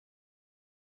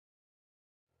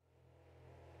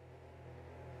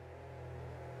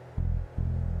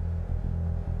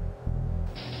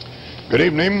Good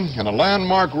evening. In a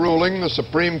landmark ruling, the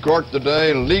Supreme Court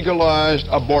today legalized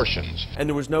abortions. And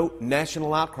there was no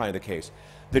national outcry in the case.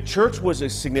 The church was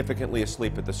significantly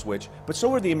asleep at the switch, but so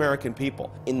were the American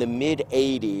people. In the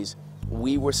mid-'80s,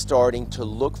 we were starting to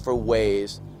look for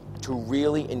ways to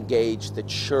really engage the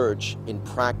church in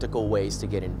practical ways to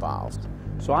get involved.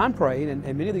 So I'm praying, and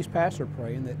many of these pastors are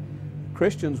praying, that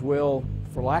Christians will,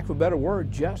 for lack of a better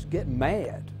word, just get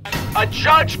mad. A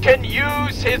judge can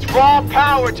use his raw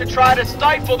power to try to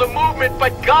stifle the movement, but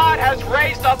God has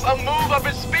raised up a move of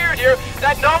his spirit here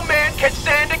that no man can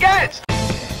stand against.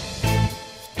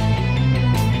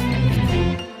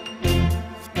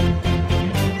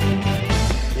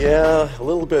 Yeah, a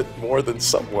little bit more than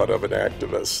somewhat of an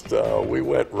activist. We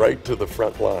went right to the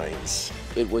front lines.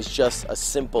 It was just a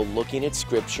simple looking at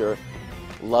Scripture,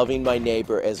 loving my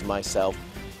neighbor as myself.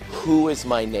 Who is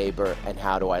my neighbor and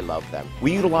how do I love them?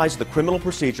 We utilized the criminal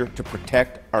procedure to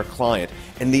protect our client.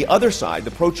 And the other side,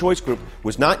 the pro-choice group,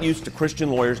 was not used to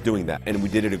Christian lawyers doing that, and we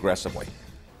did it aggressively.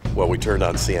 Well, we turned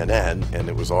on CNN, and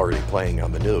it was already playing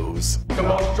on the news. The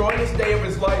most joyous day of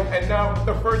his life, and now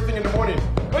the first thing in the morning.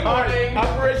 Good morning.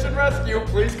 Operation Rescue,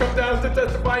 please come down to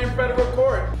testify in federal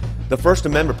court. The First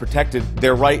Amendment protected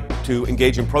their right to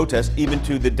engage in protest, even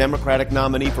to the Democratic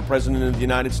nominee for President of the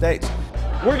United States.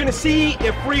 We're going to see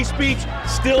if free speech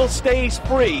still stays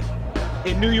free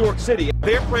in New York City.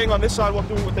 They're praying on this sidewalk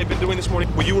doing what they've been doing this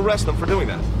morning. Will you arrest them for doing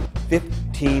that?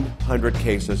 1,500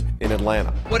 cases in Atlanta.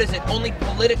 What is it, only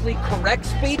politically correct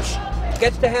speech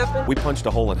gets to happen? We punched a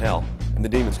hole in hell, and the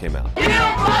demons came out. You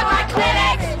don't plug my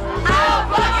clinics,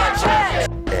 I'll plug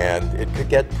your church! And it could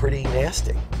get pretty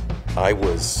nasty. I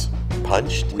was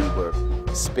punched. We were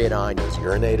spit on. I was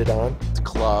urinated on.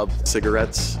 Clubbed.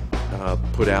 Cigarettes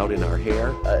put out in our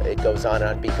hair. It goes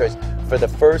on because for the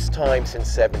first time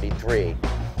since '73,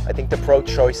 I think the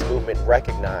pro-choice movement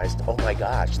recognized, oh my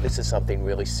gosh, this is something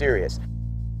really serious.